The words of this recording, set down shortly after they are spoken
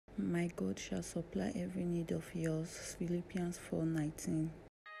My God shall supply every need of yours. Philippians 4:19.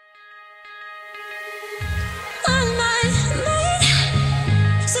 On my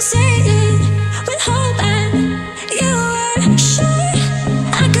mind, so say it with hope, and you were sure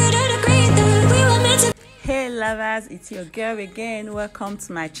I couldn't agree that we were meant to. Hey lovers, it's your girl again. Welcome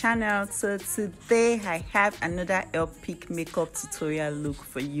to my channel. So today I have another epic makeup tutorial look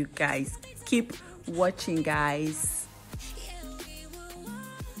for you guys. Keep watching, guys.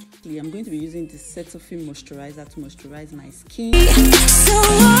 I'm going to be using the Cetaphil moisturizer to moisturize my skin,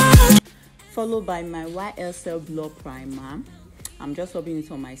 followed by my YSL Blur Primer. I'm just rubbing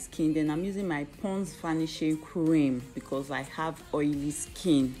it on my skin. Then I'm using my Pond's Vanishing Cream because I have oily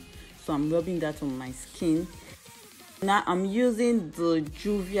skin, so I'm rubbing that on my skin. Now I'm using the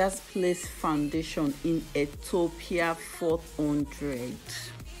Juvia's Place foundation in Ethiopia 400.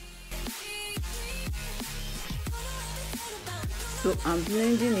 So I'm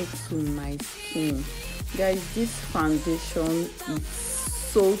blending it to my skin. Guys, this foundation is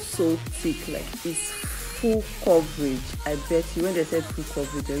so thick, like it's full coverage. I bet you when they said full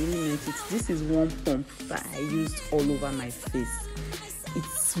coverage, I really meant it. This is one pump that I used all over my face.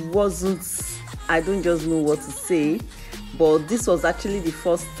 It wasn't, I don't just know what to say, but this was actually the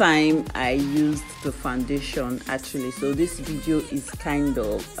first time I used the foundation actually. So this video is kind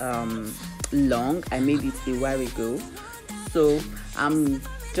of long. I made it a while ago. So I'm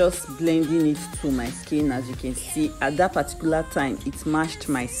just blending it to my skin. As you can see, at that particular time it matched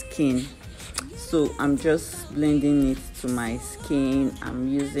my skin, so I'm just blending it to my skin. I'm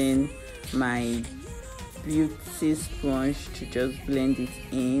using my beauty sponge to just blend it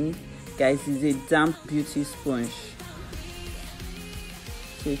in. Guys, it's a damp beauty sponge,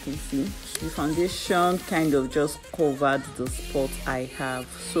 so you can see the foundation kind of just covered the spot I have.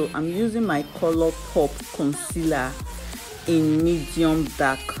 So I'm using my Color Pop concealer in medium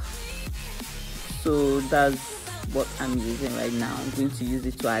dark, so that's what I'm using right now. I'm going to use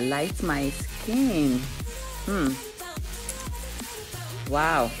it to highlight my skin.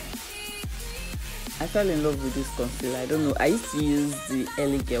 Wow, I fell in love with this concealer. I don't know, I used to use the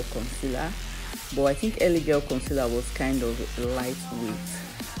LA Girl concealer, but I think LA Girl concealer was kind of lightweight.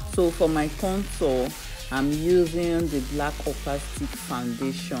 So for my contour, I'm using the Black Opastic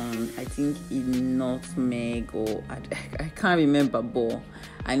foundation. I think in Nutmeg, or I can't remember, but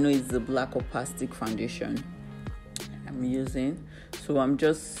I know it's the Black Opastic foundation I'm using. So I'm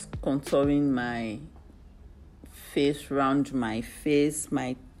just contouring my face, round my face,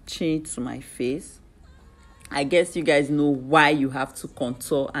 my chin to my face. I guess you guys know why you have to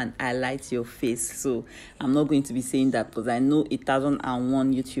contour and highlight your face, so I'm not going to be saying that because I know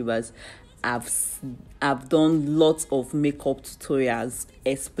 1001 YouTubers I've done lots of makeup tutorials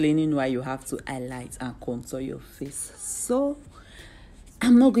explaining why you have to highlight and contour your face. So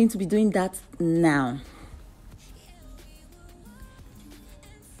I'm not going to be doing that now.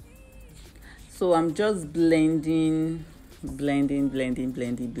 So I'm just blending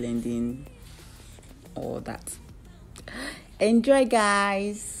all that. Enjoy,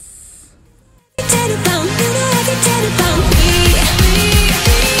 guys.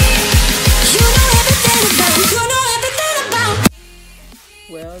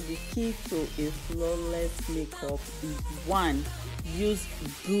 Well, the key to a flawless makeup is 1, use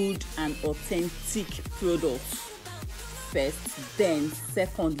good and authentic products first. Then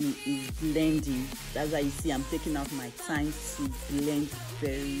secondly is blending. That's why you see I'm taking out my time to blend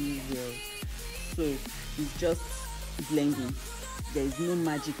very well. So it's just blending. There is no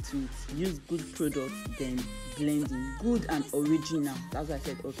magic to it. Use good products, then blending. Good and original. That's why I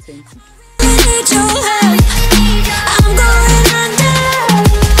said authentic. I'm going under.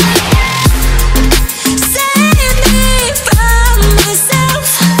 Save me from myself.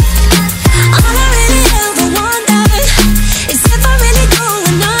 All I really ever wonder is if I'm really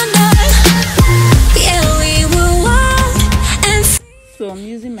going under. Yeah, we were one and. So I'm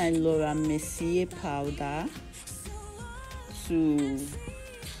using my Laura Mercier powder to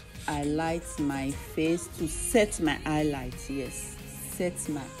highlight my face, to set my highlights. Yes, set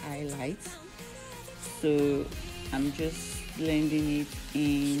my highlights. So I'm just blending it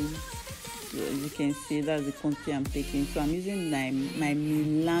in. So as you can see, that's the contour I'm taking. So I'm using my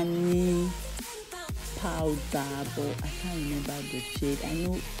Milani powder, but I can't remember the shade. I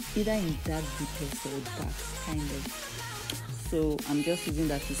know either in dark deepest or dark kind of. So I'm just using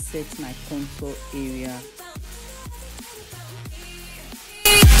that to set my contour area.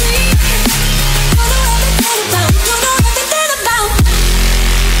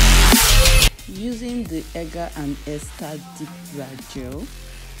 Using the Edgar and Esther Deep Brow Gel,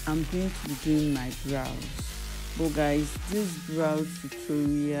 I'm going to be doing my brows. But guys, this brow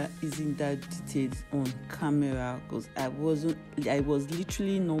tutorial isn't that detailed on camera because I was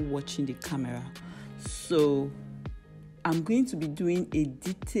literally not watching the camera. So I'm going to be doing a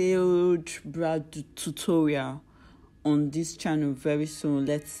detailed brow tutorial on this channel very soon.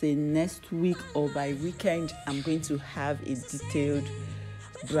 Let's say next week or by weekend, I'm going to have a detailed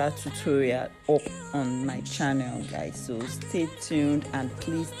brow tutorial up on my channel, guys. So stay tuned and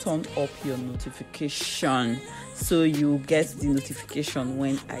please turn up your notification so you get the notification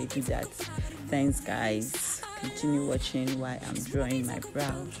when I do that. Thanks, guys. Continue watching while I'm drawing my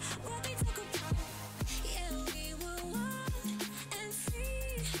brows.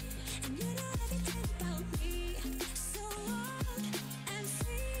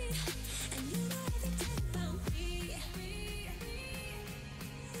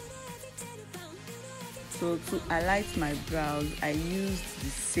 So to highlight my brows, I used the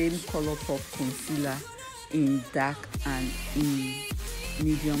same color pop concealer in dark and in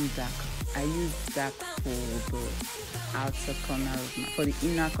medium dark. I used dark for the outer corner of for the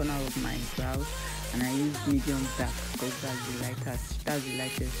inner corner of my brows, and I used medium dark because that's the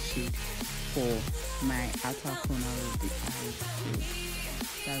lightest shade for my outer corner of the eyes.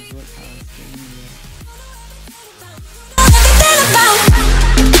 So that's what I was doing here.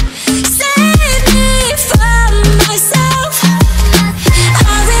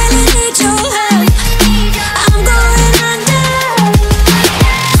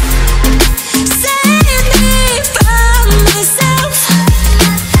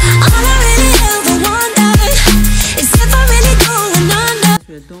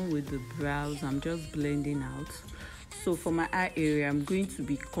 I'm just blending out. So for my eye area, I'm going to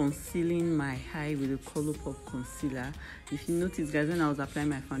be concealing my eye with a color pop concealer. If you notice, guys, when I was applying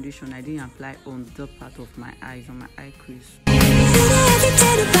my foundation, I didn't apply on the part of my eyes, on my eye crease.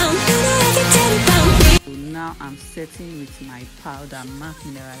 So now I'm setting with my powder, MAC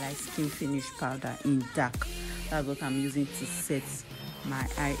Mineralized Skin Finish powder in dark. That's what I'm using to set my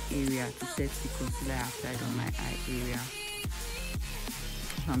eye area, to set the concealer I applied on my eye area.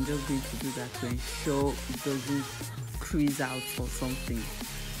 I'm just going to do that to ensure it doesn't crease out or something.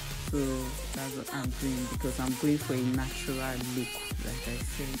 So that's what I'm doing because I'm going for a natural look. Like I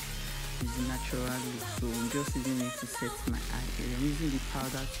said, it's a natural look. So I'm just using it to set my eye area. I'm using the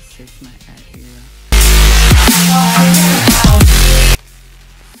powder to set my eye area.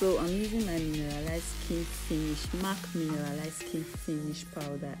 So I'm using my Mineralized Skin Finish, MAC Mineralized Skin Finish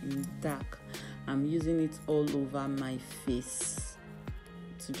powder in dark. I'm using it all over my face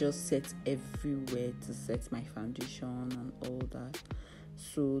to just set everywhere, to set my foundation and all that.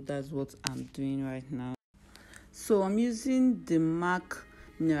 So that's what I'm doing right now. So I'm using the MAC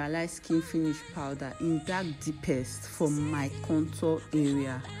Mineralized Skin Finish powder in dark deepest for my contour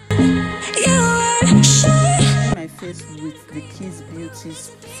area. My face with the Kiss Beauty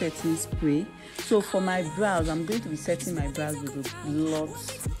setting spray. So for my brows, I'm going to be setting my brows with a Blot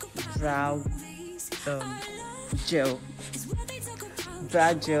brow gel.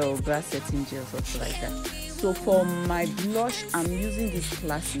 Brow setting gel, something like that. So for my blush, I'm using this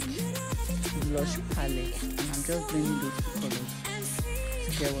classic blush palette, and I'm just blending those two colors to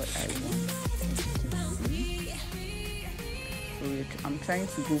get what I want. As you can see. So I'm trying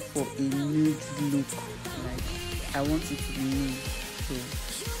to go for a nude look. Like I want it to be nude. So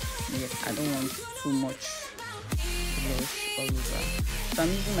yes, I don't want too much blush all over. So I'm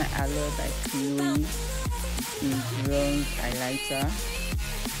using my Aloe by Chloe in bronze highlighter.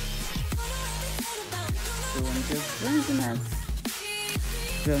 So I'm just bronzing out.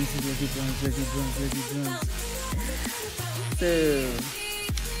 Bronze. So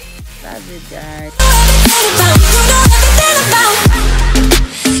that's it, guys.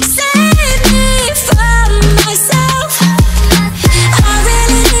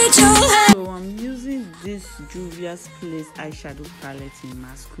 So I'm using this Juvia's Place eyeshadow palette in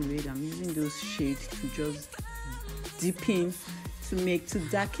Masquerade. I'm using those shades to just dip in to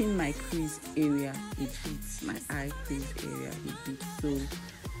darken my crease area a bit, my eye crease area a bit, so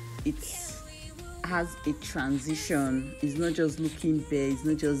it has a transition. It's not just looking bare, it's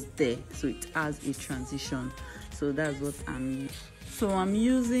not just there, so it has a transition. So that's what I'm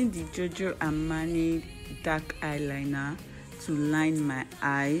using the Giorgio Armani dark eyeliner to line my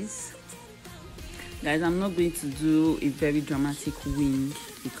eyes. Guys, I'm not going to do a very dramatic wing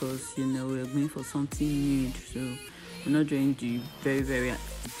because, you know, we're going for something nude, so we're not doing the very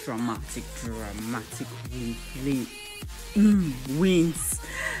dramatic wings.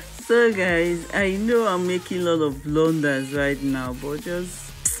 So guys, I know I'm making a lot of blunders right now, but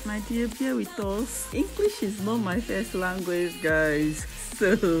just, my dear, bear with us. English is not my first language, guys,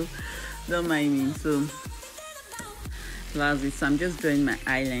 so don't mind me. So That's it. So I'm just drawing my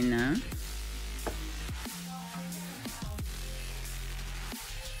eyeliner.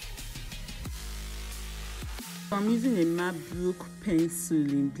 I'm using a MacBook pencil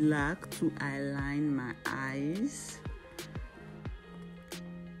in black to align my eyes,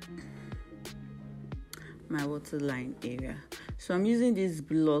 my waterline area. So I'm using this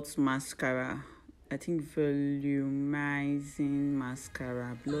Blot mascara. I think volumizing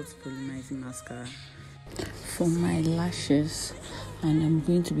mascara, Blot volumizing mascara for my lashes, and I'm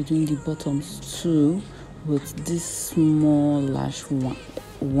going to be doing the bottoms too with this small lash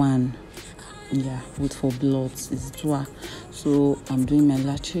one. Yeah, with for blots is Dua. So I'm doing my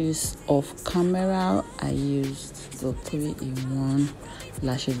lashes off camera. I used the 3-in-1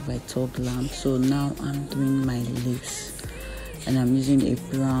 lashes by Glam. So now I'm doing my lips, and I'm using a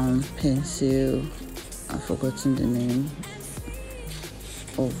brown pencil. I've forgotten the name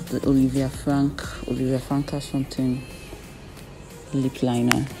of the Olivia Franca something lip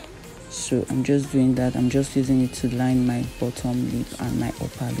liner. So I'm just doing that. I'm just using it to line my bottom lip and my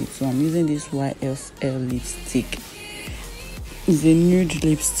upper lip. So I'm using this YSL lipstick. It's a nude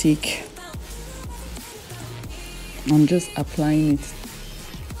lipstick. I'm just applying it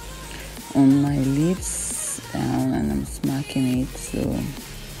on my lips down, and I'm smacking it. So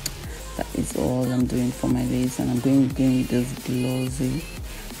that is all I'm doing for my lips. And I'm going with this glossy,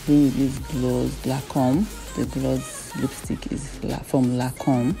 gloss Lacombe. The gloss lipstick is from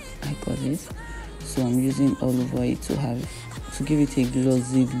Lacombe, I got it. So I'm using all over it to give it a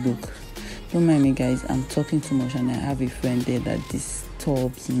glossy look. Don't mind me, guys, I'm talking too much, and I have a friend there that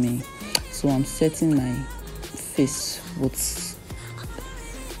disturbs me. So I'm setting my face with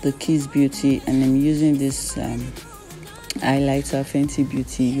the Kiss Beauty, and I'm using this highlighter, Fenty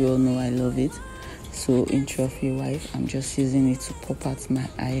Beauty. You all know I love it. So in Trophy Wife, I'm just using it to pop out my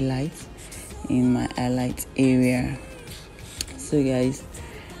highlight in my highlight area. So guys,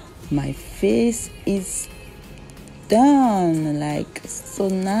 my face is done, like so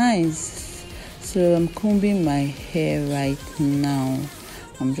nice. So I'm combing my hair right now.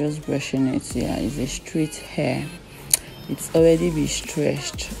 I'm just brushing it. Yeah, it's a straight hair. It's already been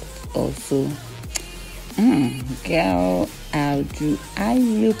stretched also. Girl, how do I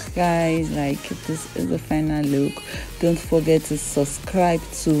look, guys? Like, this is the final look. Don't forget to subscribe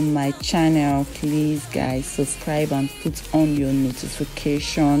to my channel, please, guys. Subscribe and put on your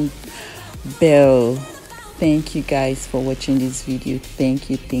notification bell. Thank you, guys, for watching this video. Thank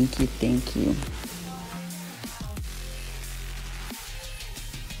you.